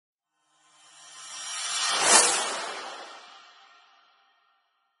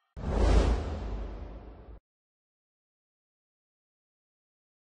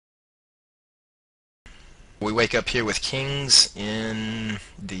We wake up here with kings in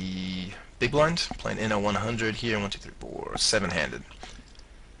the big blind, playing NO 100 here, 1, 2, 3, 4, 7-handed.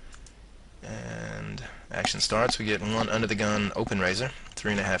 And action starts. We get one under the gun open raiser,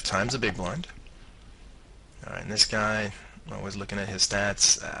 3.5 times the big blind. Alright, and this guy, always looking at his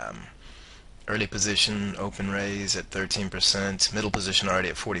stats. Early position, open raise at 13%, middle position already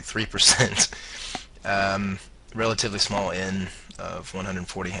at 43%. Relatively small in of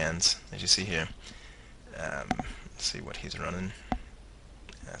 140 hands, as you see here. Let's see what he's running.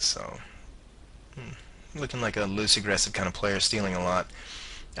 So, looking like a loose, aggressive kind of player, stealing a lot.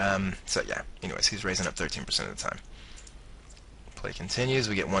 So yeah, anyways, he's raising up 13% of the time. Play continues.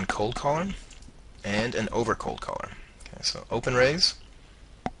 We get one cold caller and an over cold caller. Okay, so open raise,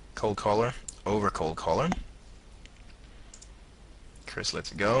 cold caller, over cold caller. Chris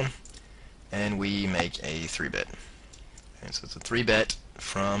lets it go, and we make a 3-bet. Okay, so it's a 3-bet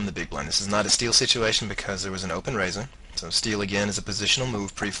from the big blind. This is not a steal situation because there was an open raiser. So steal again is a positional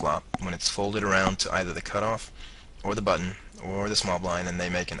move pre-flop when it's folded around to either the cutoff or the button or the small blind, and they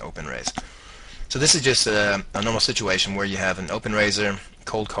make an open raise. So this is just a normal situation where you have an open raiser,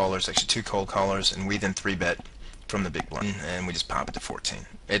 cold callers, actually 2 cold callers, and we then 3-bet from the big blind, and we just pop it to 14.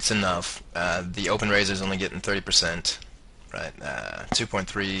 It's enough. The open raiser is only getting 30%, right?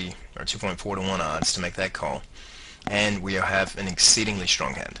 2.3 or 2.4 to 1 odds to make that call, and we have an exceedingly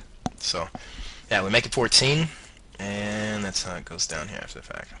strong hand. So yeah, we make it 14, and that's how it goes down here after the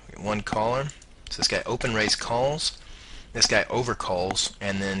fact. We get one caller. So this guy open raise calls, this guy over calls,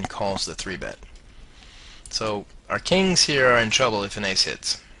 and then calls the 3-bet. So our kings here are in trouble if an ace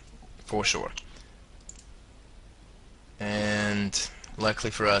hits, for sure. And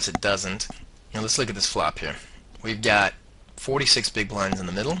luckily for us, it doesn't. Now let's look at this flop here. We've got 46 big blinds in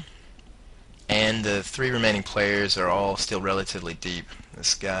the middle, and the 3 remaining players are all still relatively deep.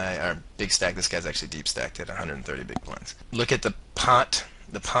 This guy, our big stack, this guy's actually deep stacked at 130 big blinds. Look at the pot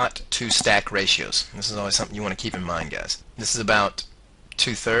to stack ratios. This is always something you want to keep in mind, guys. This is about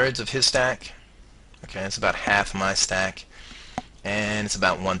 2/3 of his stack. Okay, it's about half my stack, and it's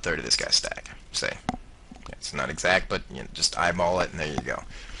about 1/3 of this guy's stack, say. Okay, it's not exact, but just eyeball it, and there you go.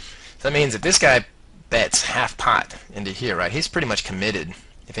 So that means if this guy bets half pot into here, right, he's pretty much committed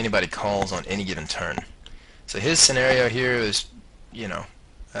if anybody calls on any given turn. So his scenario here is, you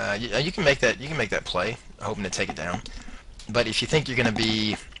can make that play, hoping to take it down. But if you think you're going to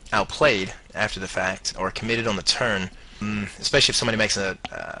be outplayed after the fact or committed on the turn, especially if somebody makes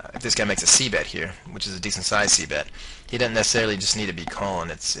if this guy makes a C-bet here, which is a decent size C-bet, he doesn't necessarily just need to be calling.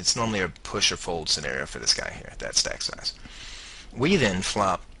 It's normally a push or fold scenario for this guy here at that stack size. We then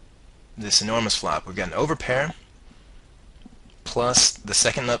flop this enormous flop. We've got an overpair plus the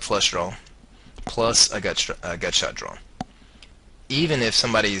second nut flush draw plus a gut shot draw. Even if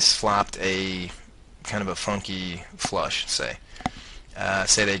somebody's flopped a kind of a funky flush, say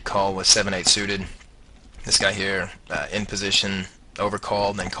they call with 7-8 suited. This guy here in position,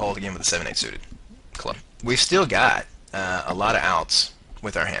 overcalled, then called again with a 7-8 suited club. We've still got a lot of outs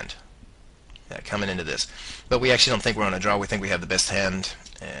with our hand coming into this, but we actually don't think we're on a draw. We think we have the best hand,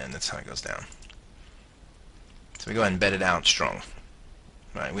 and that's how it goes down. So we go ahead and bet it out strong.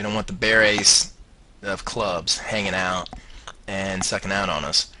 Right? We don't want the bare ace of clubs hanging out and sucking out on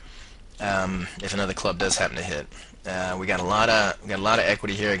us if another club does happen to hit. We got a lot of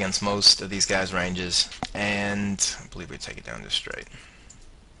equity here against most of these guys' ranges, and I believe we take it down just straight.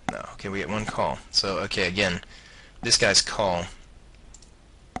 No, okay, we get one call. So okay, again, this guy's call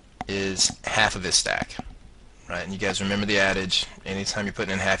is half of his stack, right? And you guys remember the adage: anytime you're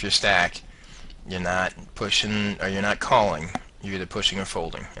putting in half your stack, you're not pushing or you're not calling. You're either pushing or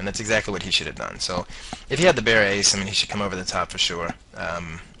folding, and that's exactly what he should have done. So if he had the bare ace, I mean, he should come over the top for sure.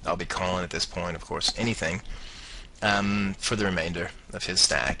 I'll be calling at this point, of course, anything for the remainder of his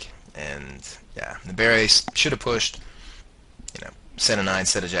stack. And yeah, the bare ace should have pushed, set of 9,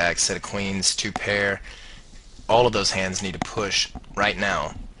 set of jacks, set of queens, 2 pair. All of those hands need to push right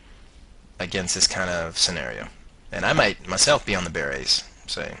now against this kind of scenario. And I might myself be on the bare ace,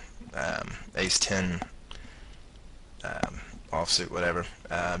 say ace 10 offsuit, whatever.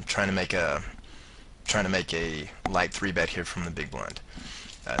 Trying to make a light 3-bet here from the big blind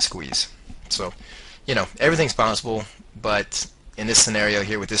squeeze. So everything's possible, but in this scenario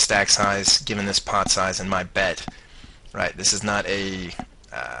here with this stack size, given this pot size and my bet, right, this is not a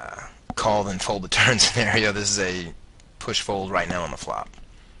call then fold the turn scenario. This is a push fold right now on the flop.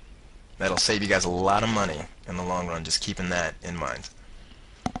 That'll save you guys a lot of money in the long run, just keeping that in mind.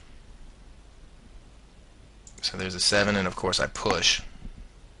 So there's a 7, and of course I push.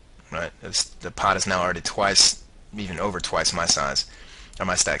 Right, the pot is now already twice, even over twice my size, or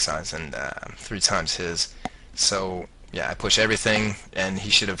my stack size, and 3 times his. So yeah, I push everything, and he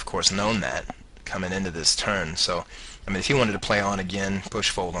should have, of course, known that coming into this turn. So I mean, if he wanted to play on again, push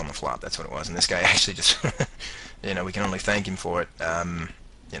fold on the flop. That's what it was. And this guy actually just, we can only thank him for it.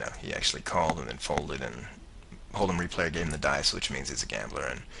 He actually called and then folded, and Hold'em replayer gave him the dice, which means he's a gambler.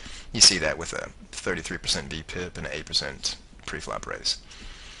 And you see that with a 33% VPIP and an 8% pre-flop raise.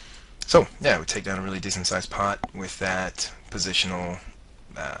 So yeah, we take down a really decent sized pot with that positional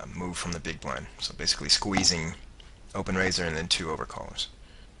move from the big blind. So basically squeezing open raiser and then 2 overcallers.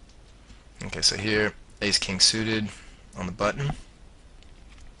 Okay, so here ace king suited on the button.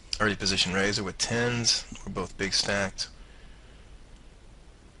 Early position raiser with 10s. We're both big stacked.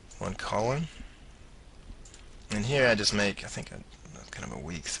 1 caller. And here I just make, I think, kind of a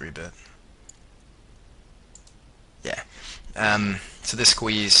weak 3-bet. Yeah. So this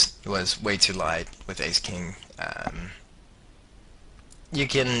squeeze was way too light with ace king. You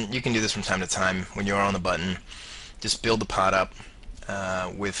can do this from time to time when you're on the button. Just build the pot up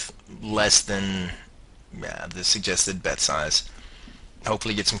with less than the suggested bet size.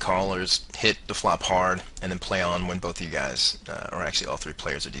 Hopefully get some callers, hit the flop hard, and then play on when both of you guys, or actually all 3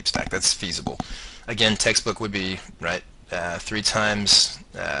 players, are deep stacked. That's feasible. Again, textbook would be right 3 times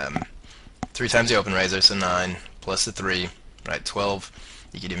the open raiser, so 9 plus the 3, right, 12.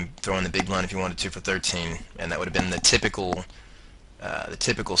 You could even throw in the big blind if you wanted to for 13, and that would have been the typical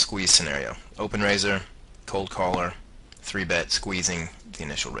squeeze scenario. Open raiser, cold caller, 3-bet, squeezing the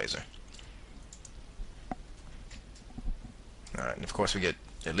initial raiser. Alright, and of course we get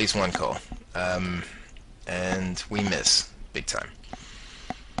at least 1 call. And we miss big time.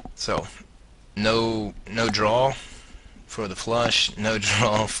 So no draw for the flush, no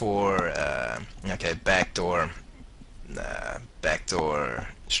draw for okay, backdoor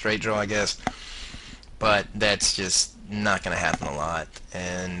straight draw, I guess. But that's just not going to happen a lot,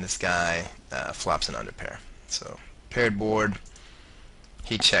 and this guy flops an underpair. So paired board,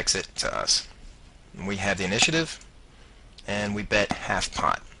 he checks it to us. We have the initiative, and we bet half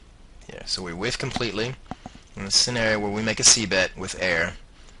pot here. So we whiff completely in a scenario where we make a C-bet with air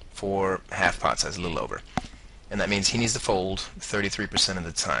for half pot size, a little over. And that means he needs to fold 33% of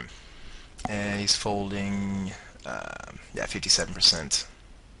the time. And he's folding, 57%.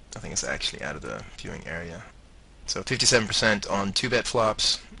 I think it's actually out of the viewing area. So 57% on 2-bet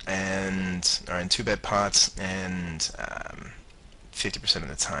flops, or in 2-bet pots, and 50% of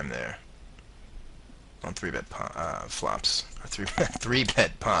the time there on 3-bet flops, or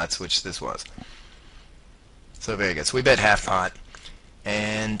 3-bet pots, which this was. So very good. So we bet half pot,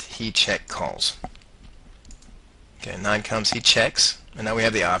 and he check calls. Okay, 9 comes, he checks, and now we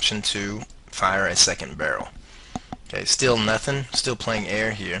have the option to fire a second barrel. Okay, still nothing, still playing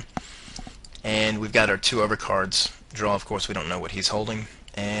air here. And we've got our 2 overcards. Draw, of course, we don't know what he's holding.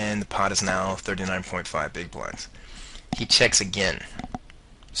 And the pot is now 39.5 big blinds. He checks again.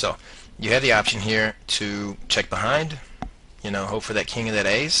 So you have the option here to check behind, hope for that king or that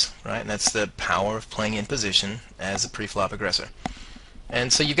ace, right? And that's the power of playing in position as a pre-flop aggressor.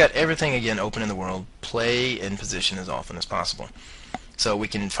 And so you've got everything, again, open in the world. Play in position as often as possible. So we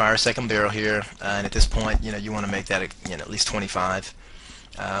can fire a second barrel here, and at this point, you want to make that at least 25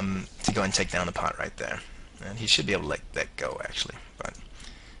 to go ahead and take down the pot right there. And he should be able to let that go, actually. But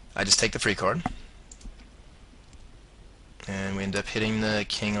I just take the free card, and we end up hitting the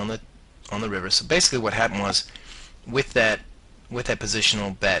king on the river. So basically, what happened was, with that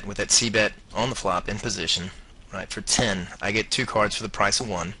positional bet, with that C-bet on the flop in position, right, for 10, I get 2 cards for the price of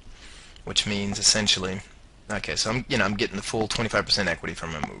 1, which means essentially, okay, so I'm getting the full 25% equity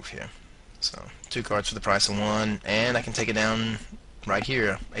from my move here. So 2 cards for the price of 1, and I can take it down right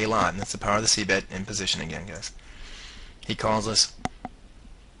here a lot, and that's the power of the C-bet in position again, guys. He calls us.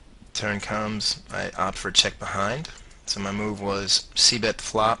 Turn comes. I opt for check behind. So my move was C-bet the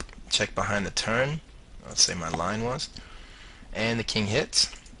flop, check behind the turn. Let's say my line was. And the king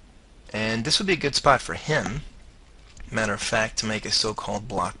hits. And this would be a good spot for him, matter of fact, to make a so-called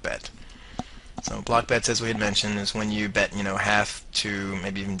block bet. So block bets, as we had mentioned, is when you bet, half to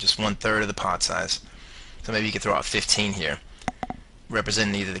maybe even just 1/3 of the pot size. So maybe you could throw out 15 here,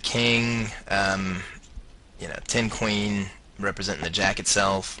 representing either the king, 10 queen, representing the jack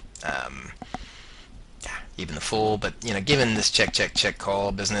itself, even the full. But given this check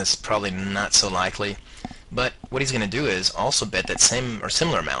call business, probably not so likely. But what he's going to do is also bet that same or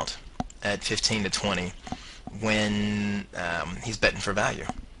similar amount at 15 to 20 when he's betting for value.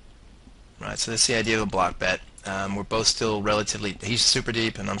 Right, so that's the idea of a block bet. We're both still relatively, he's super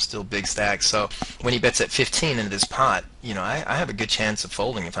deep and I'm still big stack, so when he bets at 15 into this pot, I have a good chance of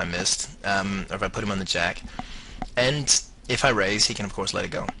folding if I missed, or if I put him on the jack. And if I raise, he can of course let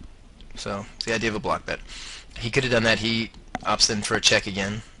it go. So it's the idea of a block bet. He could have done that. He opts in for a check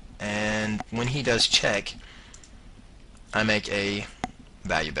again, and when he does check, I make a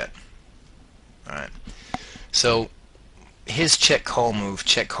value bet. Alright, so his check call move,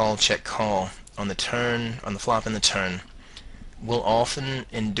 check call on the turn, on the flop and the turn, will often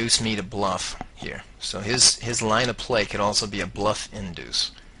induce me to bluff here. So his line of play could also be a bluff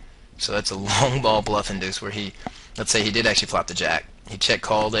induce. So that's a long ball bluff induce where he, let's say he did actually flop the jack. He check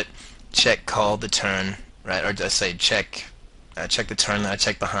called it, check called the turn, right? Or let's say check the turn, then I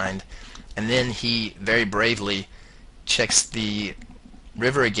check behind, and then he very bravely checks the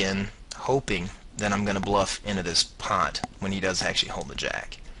river again, hoping that I'm going to bluff into this pot when he does actually hold the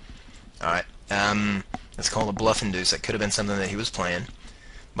jack. Alright, that's called a bluff induce. That could have been something that he was playing,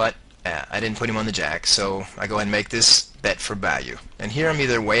 but I didn't put him on the jack, so I go ahead and make this bet for value. And here I'm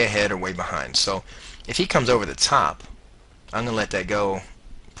either way ahead or way behind. So if he comes over the top, I'm going to let that go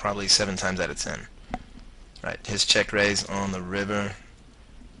probably 7 times out of 10. Right, his check raise on the river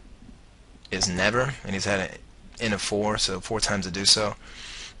is never, and he's had an in of 4, so 4 times to do so.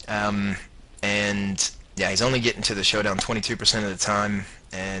 And yeah, he's only getting to the showdown 22% of the time,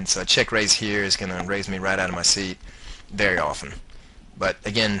 and so a check raise here is going to raise me right out of my seat very often. But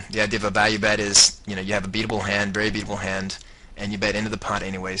again, the idea of a value bet is, you have a beatable hand, very beatable hand, and you bet into the pot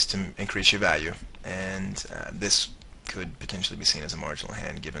anyways to increase your value. And this could potentially be seen as a marginal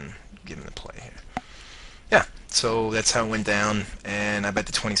hand given the play here. Yeah, so that's how it went down, and I bet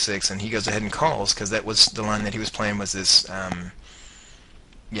the 26, and he goes ahead and calls because that was the line that he was playing, was this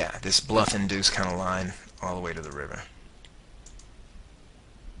this bluff induce kind of line all the way to the river.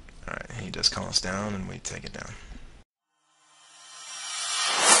 Alright, he does call us down, and we take it down.